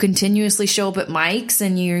 If you continuously show up at mics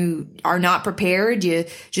and you are not prepared, you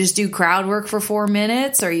just do crowd work for 4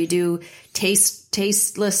 minutes, or you do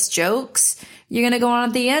tasteless jokes, you're going to go on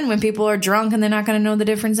at the end when people are drunk and they're not going to know the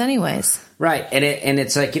difference anyways. Right. And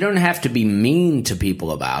it's like, you don't have to be mean to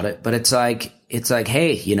people about it, but it's like,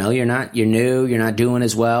 hey, you're new, you're not doing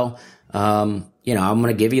as well. I'm going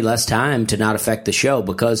to give you less time to not affect the show,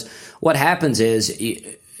 because what happens is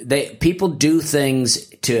people do things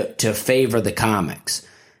to favor the comics,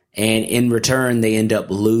 and in return they end up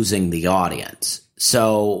losing the audience.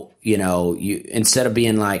 So, you instead of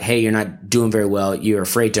being like, hey, you're not doing very well, you're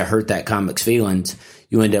afraid to hurt that comic's feelings,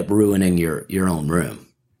 you end up ruining your own room.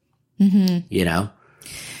 Mm-hmm.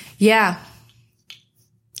 Yeah.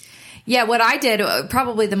 Yeah, what I did,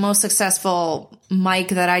 probably the most successful mic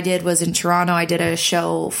that I did was in Toronto. I did a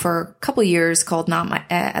show for a couple of years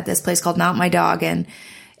at this place called Not My Dog, and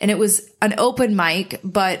it was an open mic,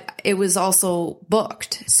 but it was also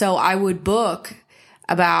booked. So I would book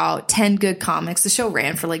about 10 good comics. The show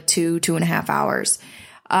ran for like 2.5 hours.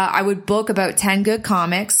 I would book about 10 good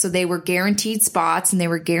comics. So they were guaranteed spots, and they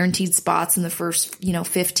were guaranteed spots in the first,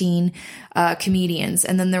 15 comedians.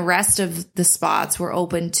 And then the rest of the spots were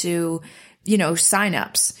open to,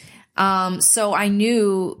 signups. So I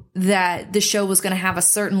knew that the show was going to have a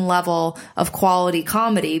certain level of quality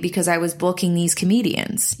comedy because I was booking these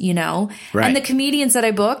comedians, Right. And the comedians that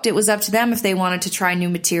I booked, it was up to them if they wanted to try new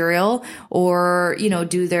material or,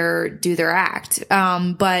 do their act.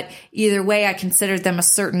 But either way, I considered them a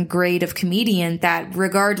certain grade of comedian that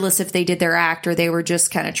regardless if they did their act or they were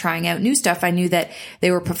just kind of trying out new stuff, I knew that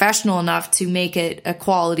they were professional enough to make it a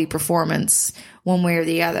quality performance one way or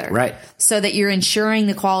the other. Right. So that you're ensuring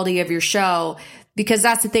the quality of your show. Because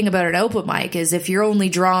that's the thing about an open mic is if you're only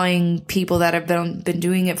drawing people that have been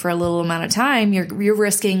doing it for a little amount of time, you're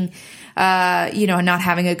risking, not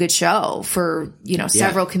having a good show for,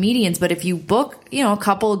 several comedians. But if you book, a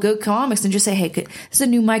couple of good comics and just say, hey, this is a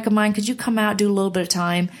new mic of mine. Could you come out, do a little bit of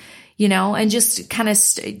time, and just kind of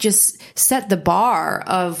just set the bar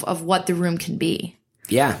of what the room can be.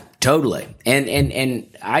 Yeah, totally.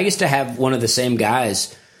 And I used to have one of the same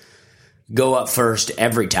guys go up first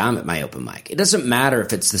every time at my open mic. It doesn't matter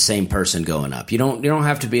if it's the same person going up. You don't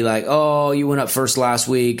have to be like, oh, you went up first last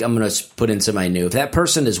week, I'm going to put in somebody new. If that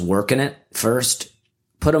person is working it first,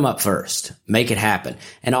 put them up first. Make it happen.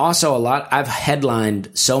 And also I've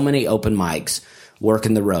headlined so many open mics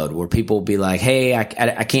working the road where people will be like, hey, I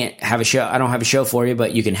can't have a show. I don't have a show for you,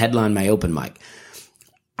 but you can headline my open mic.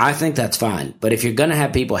 I think that's fine. But if you're going to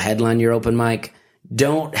have people headline your open mic,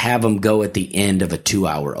 don't have them go at the end of a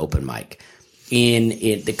 2-hour open mic. In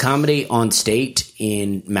the Comedy on State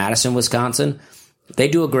in Madison, Wisconsin, they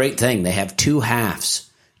do a great thing. They have 2 halves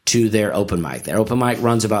to their open mic. Their open mic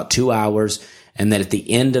runs about 2 hours, and then at the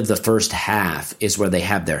end of the first half is where they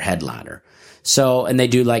have their headliner. So, and they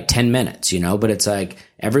do like 10 minutes, but it's like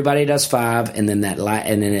everybody does 5, and then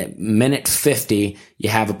and then at minute 50, you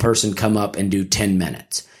have a person come up and do 10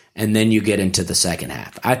 minutes. And then you get into the second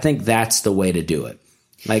half. I think that's the way to do it.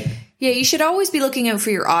 Yeah, you should always be looking out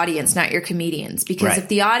for your audience, not your comedians. Because if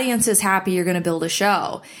the audience is happy, you're going to build a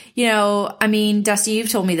show. Dusty,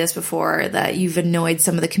 you've told me this before, that you've annoyed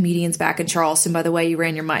some of the comedians back in Charleston by the way you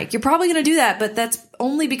ran your mic. You're probably going to do that, but that's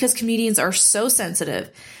only because comedians are so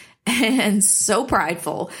sensitive and so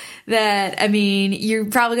prideful that, you're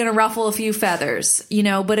probably going to ruffle a few feathers,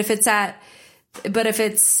 but if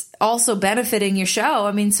it's also benefiting your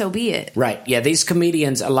show, so be it. Right. Yeah,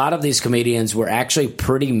 a lot of these comedians were actually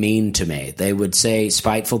pretty mean to me. They would say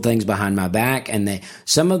spiteful things behind my back, and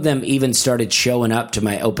some of them even started showing up to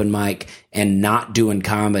my open mic and not doing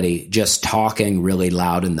comedy, just talking really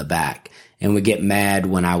loud in the back, and would get mad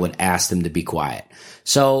when I would ask them to be quiet.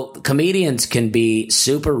 So comedians can be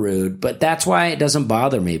super rude, but that's why it doesn't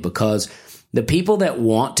bother me, because the people that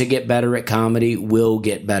want to get better at comedy will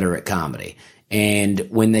get better at comedy. And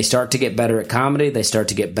when they start to get better at comedy, they start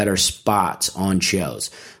to get better spots on shows.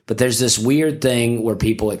 But there's this weird thing where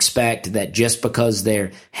people expect that just because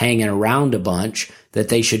they're hanging around a bunch, that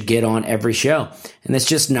they should get on every show. And that's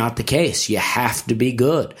just not the case. You have to be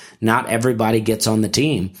good. Not everybody gets on the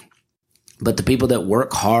team, but the people that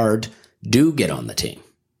work hard do get on the team.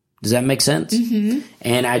 Does that make sense? Mm-hmm.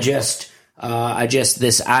 And I just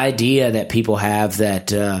this idea that people have that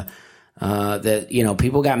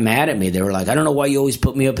people got mad at me. They were like, I don't know why you always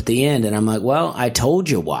put me up at the end. And I'm like, well, I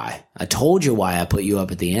told you why. I told you why I put you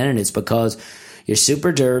up at the end. And it's because you're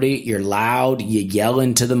super dirty. You're loud. You yell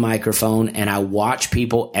into the microphone. And I watch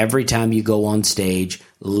people every time you go on stage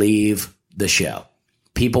leave the show.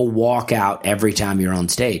 People walk out every time you're on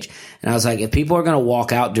stage. And I was like, if people are going to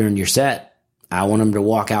walk out during your set, I want them to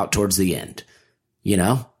walk out towards the end,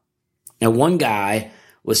 And one guy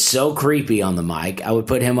was so creepy on the mic, I would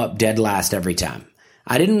put him up dead last every time.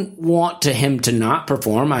 I didn't want him to not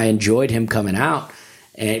perform. I enjoyed him coming out,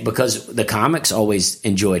 because the comics always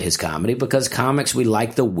enjoyed his comedy, because comics, we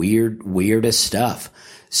like the weirdest stuff.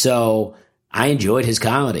 So I enjoyed his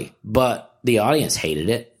comedy, but the audience hated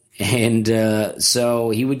it. And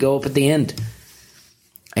so he would go up at the end.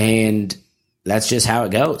 And that's just how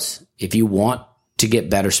it goes. If you want to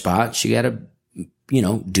get better spots, you got to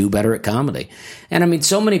do better at comedy. And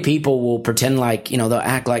so many people will pretend like, they'll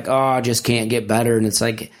act like, oh, I just can't get better. And it's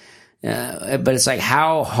like, but it's like,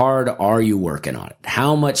 how hard are you working on it?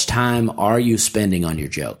 How much time are you spending on your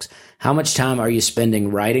jokes? How much time are you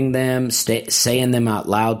spending writing them, saying them out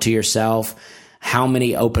loud to yourself? How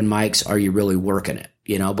many open mics are you really working it?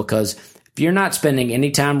 Because if you're not spending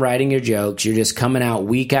any time writing your jokes, you're just coming out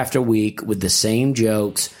week after week with the same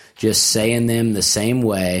jokes, just saying them the same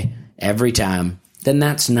way every time, then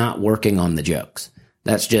that's not working on the jokes.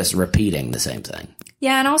 That's just repeating the same thing.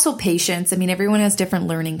 Yeah, and also patience. Everyone has different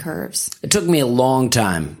learning curves. It took me a long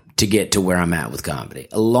time to get to where I'm at with comedy.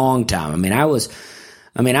 A long time.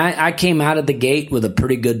 I came out of the gate with a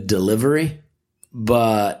pretty good delivery,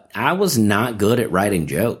 but I was not good at writing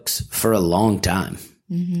jokes for a long time.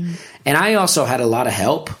 Mm-hmm. And I also had a lot of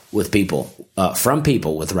help with from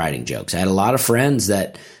people with writing jokes. I had a lot of friends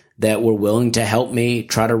that were willing to help me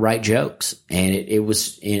try to write jokes. And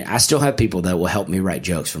I still have people that will help me write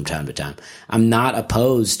jokes from time to time. I'm not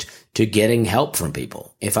opposed to getting help from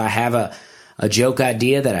people. If I have a joke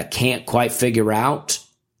idea that I can't quite figure out,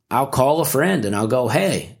 I'll call a friend and I'll go,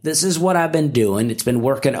 hey, this is what I've been doing. It's been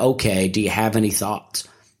working okay. Do you have any thoughts?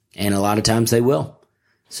 And a lot of times they will.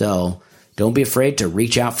 So don't be afraid to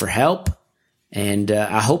reach out for help. And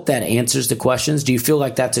I hope that answers the questions. Do you feel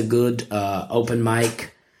like that's a good open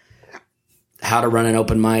mic, how to run an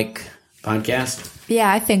open mic podcast?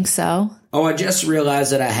 Yeah, I think so. Oh, I just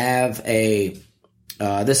realized that I have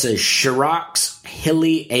this is Shirok's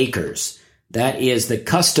Hilly Acres. That is the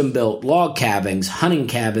custom-built log cabins, hunting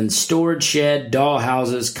cabins, storage shed, doll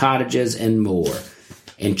houses, cottages, and more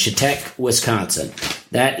in Chetek, Wisconsin.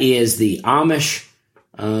 That is the Amish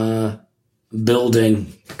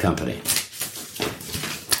building company.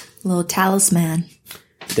 Little talisman.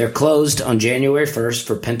 They're closed on January 1st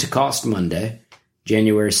for Pentecost Monday,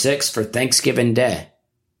 January 6th for Thanksgiving Day,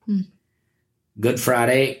 Good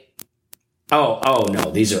Friday. Oh,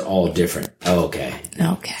 no, these are all different. Oh, okay.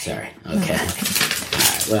 Okay. Sorry. Okay. All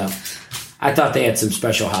right, well, I thought they had some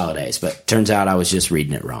special holidays, but turns out I was just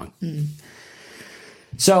reading it wrong.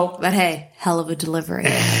 So, But hey, hell of a delivery.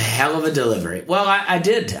 hell of a delivery. Well, I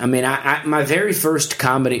did. I mean, my very first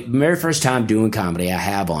time doing comedy I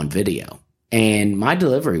have on video, and my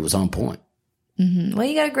delivery was on point. Well,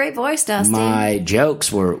 you got a great voice, Dusty. My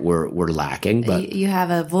jokes were lacking, but You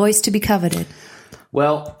have a voice to be coveted.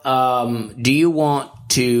 well, do you want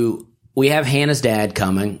to? We have Hannah's dad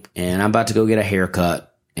coming, and I'm about to go get a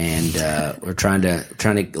haircut, and we're trying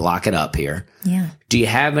to lock it up here. Yeah. Do you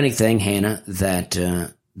have anything, Hannah, that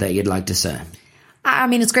you'd like to say? I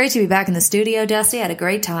mean, it's great to be back in the studio, Dusty. I had a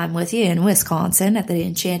great time with you in Wisconsin at the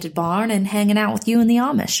Enchanted Barn and hanging out with you and the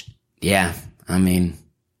Amish. Yeah, I mean,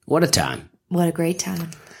 what a time. What a great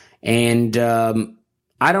time. And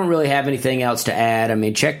I don't really have anything else to add. I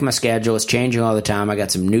mean, check my schedule. It's changing all the time. I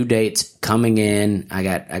got some new dates coming in. I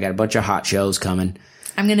got a bunch of hot shows coming.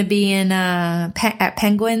 I'm going to be at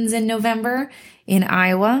Penguins in November in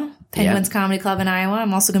Iowa. Penguins Comedy Club in Iowa.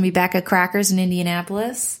 I'm also going to be back at Crackers in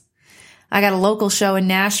Indianapolis. I got a local show in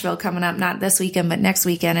Nashville coming up, not this weekend, but next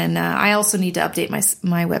weekend. And I also need to update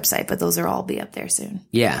my website, but those will all be up there soon.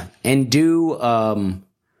 Yeah. And do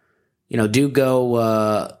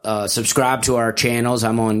go subscribe to our channels.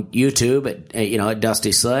 I'm on YouTube at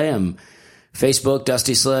Dusty Slay. I'm Facebook,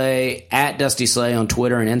 Dusty Slay, at Dusty Slay on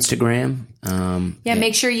Twitter and Instagram.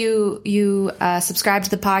 Make sure you subscribe to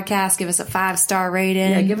the podcast. Give us a 5-star rating.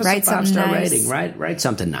 Yeah, give us write a 5-star nice. rating. Write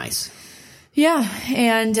something nice. Yeah,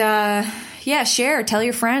 and share. Tell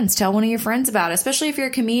your friends. Tell one of your friends about it, especially if you're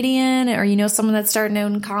a comedian or you know someone that's starting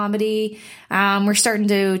out in comedy. We're starting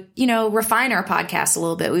to, refine our podcast a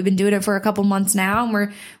little bit. We've been doing it for a couple months now,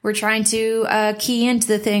 and we're trying to key into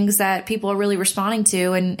the things that people are really responding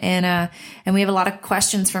to, and we have a lot of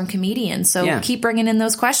questions from comedians. So keep bringing in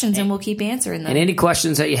those questions, and we'll keep answering them. And any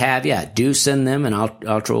questions that you have, do send them, and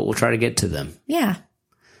we'll try to get to them. Yeah.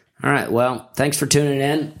 All right. Well, thanks for tuning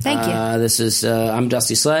in. Thank you. This is I'm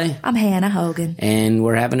Dusty Slay. I'm Hannah Hogan. And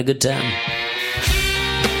we're having a good time.